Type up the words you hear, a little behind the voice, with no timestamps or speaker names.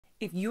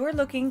If you're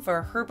looking for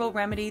a herbal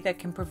remedy that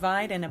can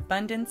provide an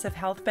abundance of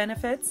health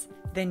benefits,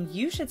 then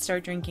you should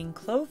start drinking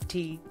clove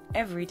tea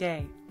every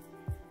day.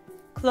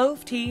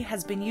 Clove tea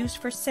has been used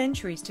for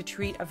centuries to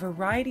treat a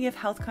variety of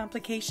health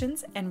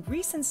complications, and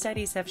recent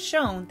studies have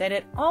shown that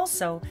it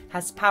also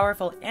has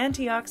powerful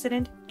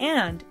antioxidant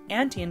and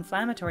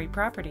anti-inflammatory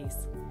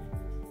properties.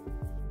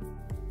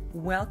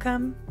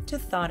 Welcome to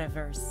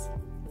ThoughtiVerse.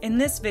 In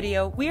this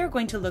video, we are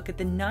going to look at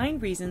the 9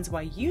 reasons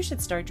why you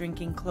should start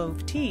drinking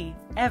clove tea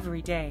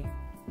every day.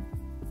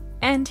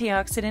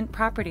 Antioxidant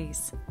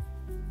properties.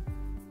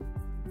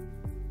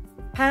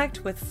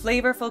 Packed with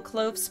flavorful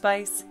clove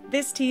spice,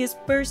 this tea is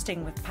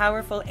bursting with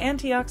powerful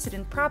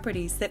antioxidant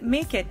properties that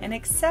make it an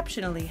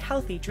exceptionally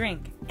healthy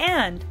drink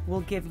and will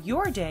give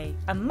your day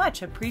a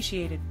much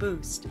appreciated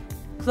boost.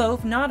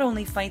 Clove not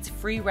only fights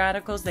free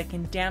radicals that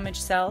can damage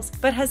cells,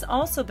 but has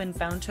also been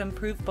found to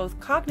improve both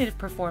cognitive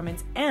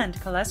performance and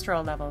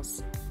cholesterol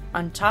levels.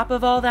 On top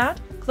of all that,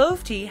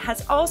 clove tea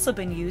has also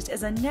been used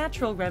as a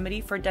natural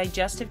remedy for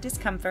digestive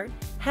discomfort,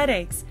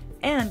 headaches,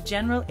 and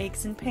general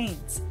aches and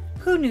pains.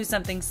 Who knew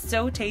something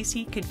so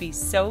tasty could be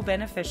so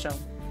beneficial?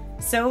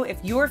 So if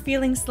you're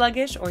feeling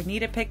sluggish or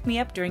need a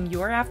pick-me-up during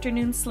your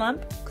afternoon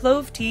slump,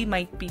 clove tea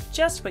might be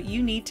just what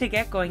you need to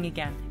get going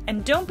again.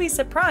 And don't be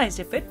surprised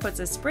if it puts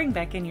a spring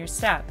back in your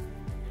step.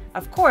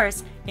 Of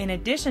course, in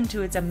addition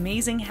to its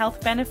amazing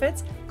health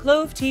benefits,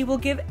 clove tea will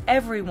give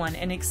everyone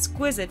an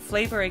exquisite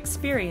flavor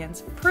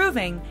experience,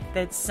 proving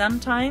that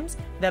sometimes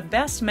the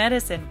best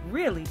medicine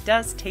really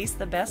does taste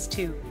the best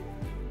too.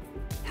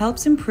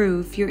 Helps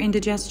improve your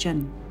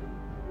indigestion.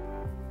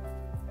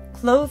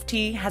 Clove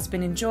tea has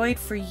been enjoyed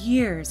for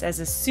years as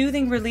a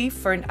soothing relief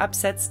for an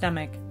upset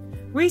stomach.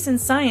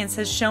 Recent science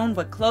has shown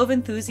what clove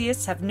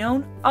enthusiasts have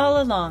known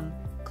all along.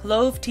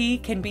 Clove tea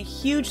can be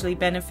hugely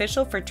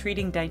beneficial for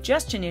treating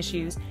digestion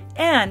issues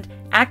and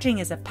acting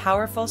as a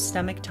powerful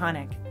stomach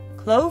tonic.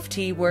 Clove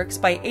tea works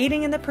by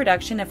aiding in the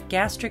production of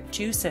gastric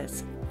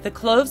juices. The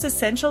clove's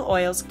essential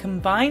oils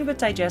combine with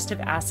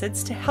digestive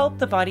acids to help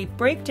the body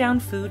break down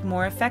food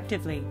more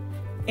effectively.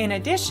 In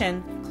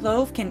addition,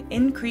 clove can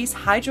increase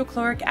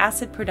hydrochloric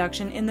acid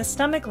production in the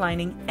stomach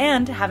lining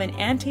and have an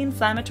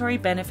anti-inflammatory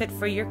benefit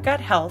for your gut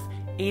health,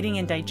 aiding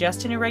in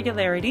digestion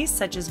irregularities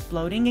such as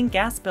bloating and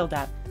gas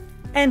buildup.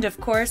 And of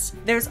course,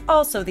 there's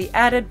also the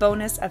added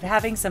bonus of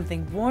having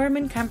something warm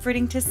and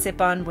comforting to sip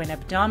on when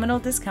abdominal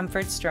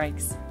discomfort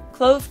strikes.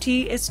 Clove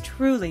tea is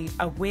truly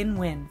a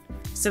win-win.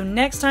 So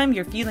next time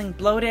you're feeling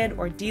bloated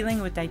or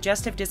dealing with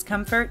digestive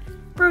discomfort,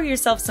 brew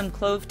yourself some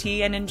clove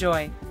tea and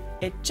enjoy.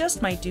 It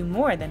just might do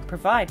more than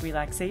provide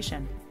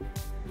relaxation.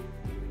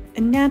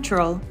 A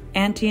natural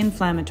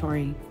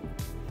anti-inflammatory.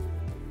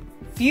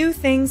 Few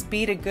things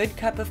beat a good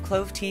cup of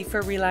clove tea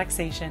for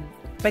relaxation.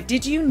 But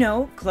did you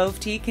know clove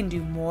tea can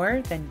do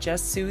more than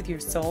just soothe your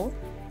soul?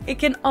 It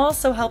can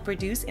also help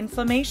reduce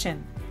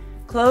inflammation.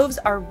 Cloves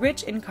are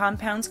rich in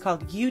compounds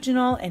called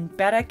eugenol and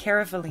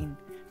beta-caryophyllene,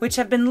 which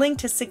have been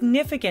linked to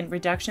significant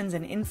reductions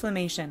in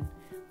inflammation.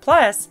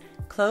 Plus,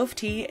 clove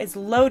tea is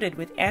loaded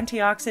with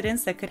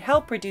antioxidants that could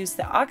help reduce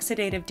the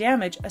oxidative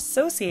damage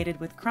associated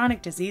with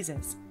chronic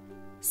diseases.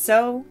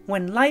 So,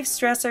 when life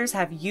stressors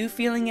have you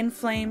feeling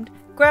inflamed,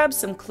 grab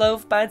some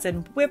clove buds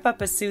and whip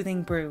up a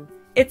soothing brew.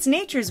 It's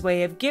nature's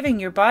way of giving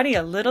your body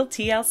a little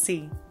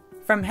TLC.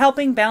 From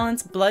helping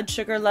balance blood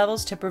sugar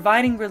levels to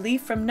providing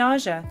relief from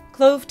nausea,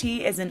 clove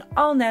tea is an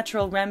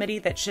all-natural remedy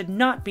that should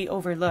not be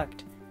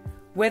overlooked.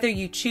 Whether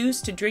you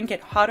choose to drink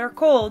it hot or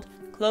cold,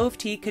 clove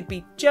tea could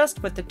be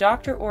just what the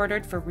doctor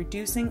ordered for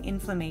reducing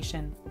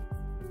inflammation.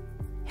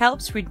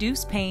 Helps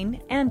reduce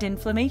pain and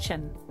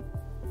inflammation.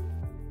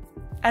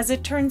 As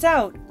it turns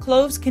out,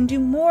 cloves can do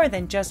more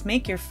than just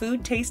make your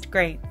food taste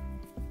great.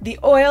 The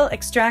oil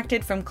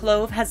extracted from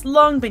clove has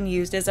long been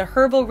used as a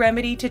herbal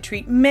remedy to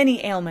treat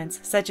many ailments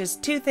such as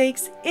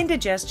toothaches,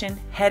 indigestion,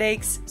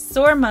 headaches,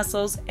 sore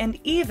muscles, and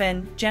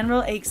even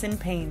general aches and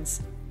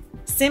pains.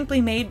 Simply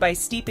made by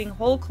steeping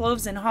whole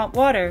cloves in hot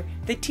water,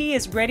 the tea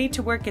is ready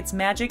to work its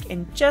magic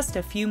in just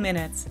a few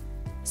minutes.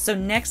 So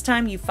next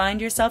time you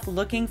find yourself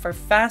looking for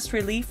fast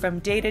relief from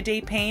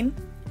day-to-day pain,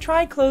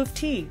 try clove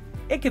tea.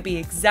 It could be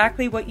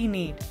exactly what you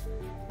need.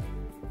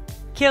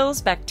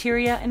 Kills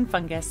bacteria and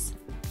fungus.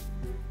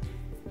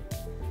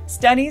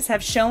 Studies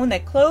have shown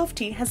that clove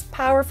tea has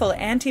powerful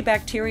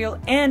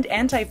antibacterial and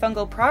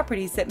antifungal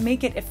properties that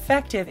make it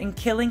effective in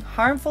killing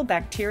harmful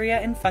bacteria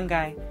and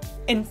fungi.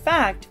 In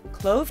fact,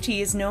 clove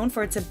tea is known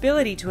for its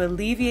ability to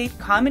alleviate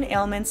common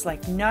ailments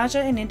like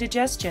nausea and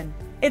indigestion.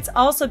 It's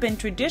also been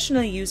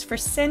traditionally used for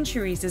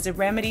centuries as a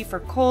remedy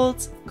for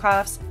colds,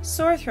 coughs,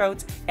 sore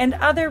throats, and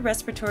other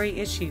respiratory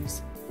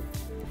issues.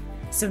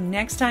 So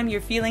next time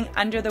you're feeling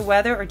under the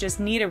weather or just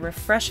need a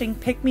refreshing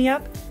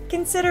pick-me-up,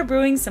 consider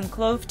brewing some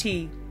clove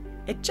tea.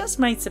 It just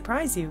might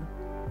surprise you.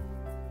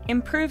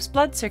 Improves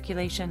blood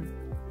circulation.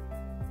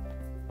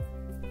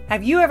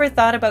 Have you ever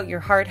thought about your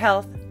heart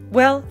health?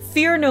 Well,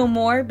 fear no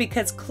more,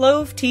 because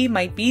clove tea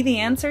might be the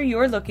answer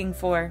you're looking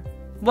for.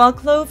 While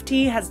clove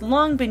tea has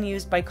long been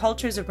used by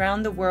cultures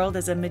around the world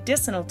as a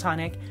medicinal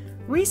tonic,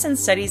 Recent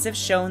studies have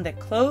shown that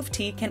clove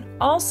tea can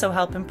also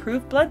help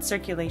improve blood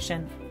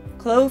circulation.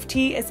 Clove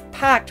tea is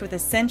packed with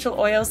essential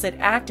oils that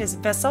act as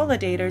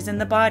vasodilators in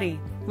the body,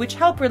 which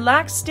help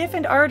relax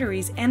stiffened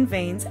arteries and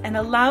veins and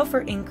allow for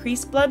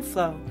increased blood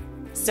flow.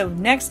 So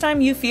next time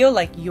you feel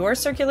like your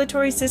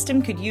circulatory system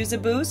could use a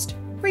boost,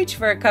 reach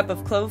for a cup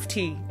of clove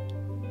tea.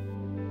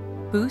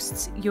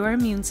 Boosts your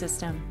immune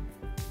system.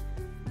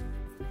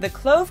 The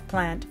clove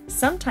plant,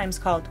 sometimes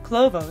called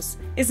clovos,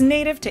 is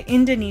native to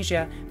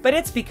Indonesia, but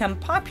it's become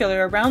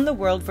popular around the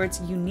world for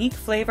its unique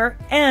flavor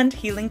and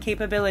healing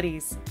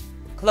capabilities.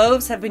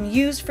 Cloves have been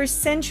used for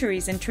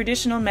centuries in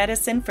traditional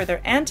medicine for their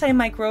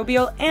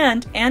antimicrobial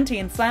and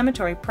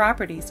anti-inflammatory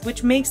properties,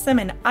 which makes them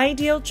an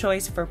ideal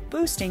choice for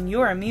boosting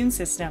your immune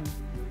system.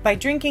 By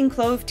drinking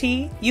clove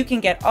tea, you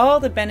can get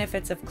all the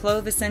benefits of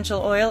clove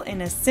essential oil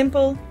in a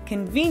simple,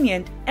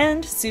 convenient,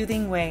 and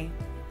soothing way.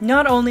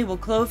 Not only will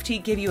clove tea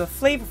give you a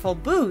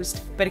flavorful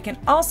boost, but it can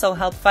also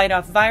help fight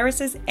off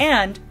viruses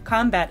and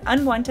combat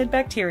unwanted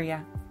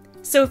bacteria.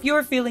 So if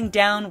you're feeling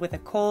down with a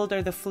cold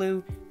or the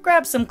flu,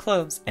 grab some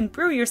cloves and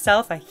brew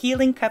yourself a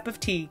healing cup of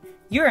tea.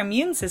 Your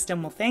immune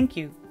system will thank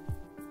you.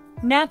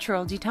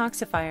 Natural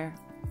detoxifier.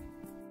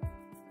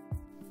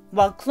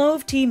 While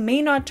clove tea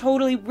may not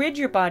totally rid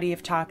your body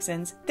of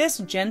toxins, this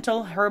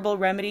gentle herbal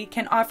remedy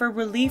can offer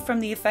relief from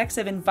the effects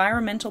of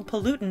environmental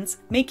pollutants,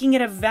 making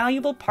it a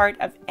valuable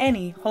part of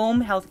any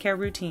home healthcare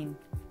routine.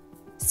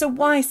 So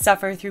why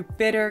suffer through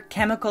bitter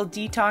chemical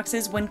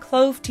detoxes when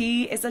clove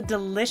tea is a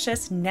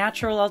delicious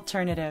natural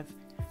alternative?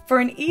 For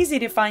an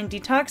easy-to-find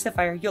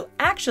detoxifier you'll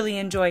actually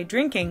enjoy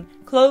drinking,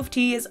 clove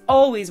tea is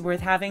always worth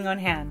having on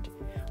hand.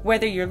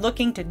 Whether you're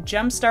looking to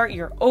jumpstart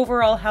your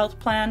overall health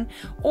plan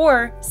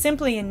or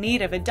simply in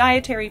need of a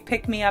dietary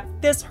pick-me-up,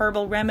 this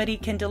herbal remedy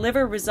can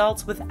deliver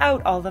results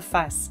without all the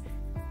fuss.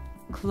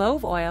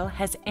 Clove oil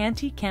has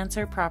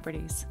anti-cancer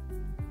properties.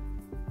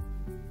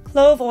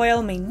 Clove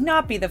oil may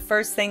not be the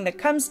first thing that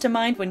comes to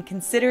mind when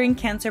considering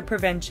cancer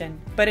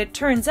prevention, but it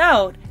turns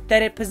out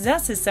that it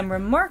possesses some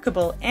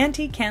remarkable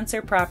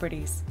anti-cancer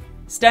properties.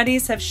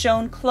 Studies have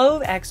shown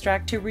clove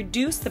extract to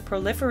reduce the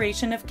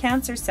proliferation of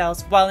cancer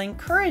cells while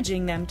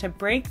encouraging them to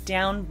break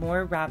down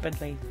more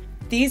rapidly.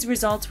 These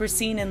results were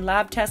seen in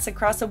lab tests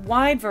across a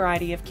wide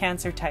variety of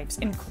cancer types,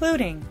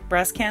 including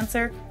breast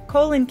cancer,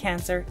 colon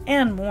cancer,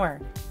 and more.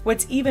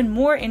 What's even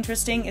more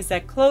interesting is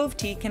that clove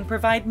tea can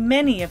provide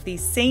many of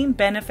these same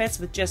benefits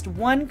with just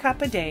 1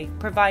 cup a day,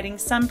 providing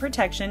some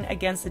protection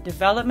against the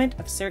development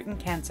of certain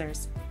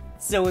cancers.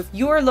 So if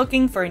you're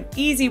looking for an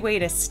easy way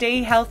to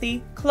stay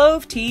healthy,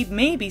 clove tea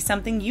may be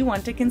something you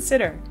want to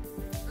consider.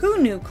 Who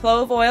knew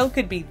clove oil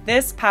could be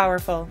this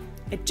powerful?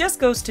 It just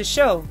goes to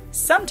show,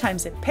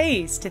 sometimes it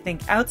pays to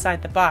think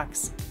outside the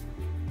box.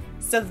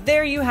 So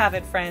there you have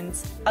it,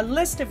 friends, a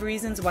list of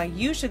reasons why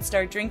you should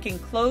start drinking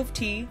clove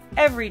tea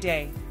every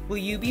day. Will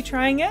you be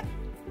trying it?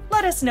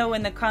 Let us know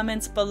in the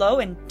comments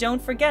below, and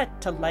don't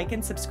forget to like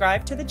and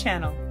subscribe to the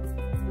channel.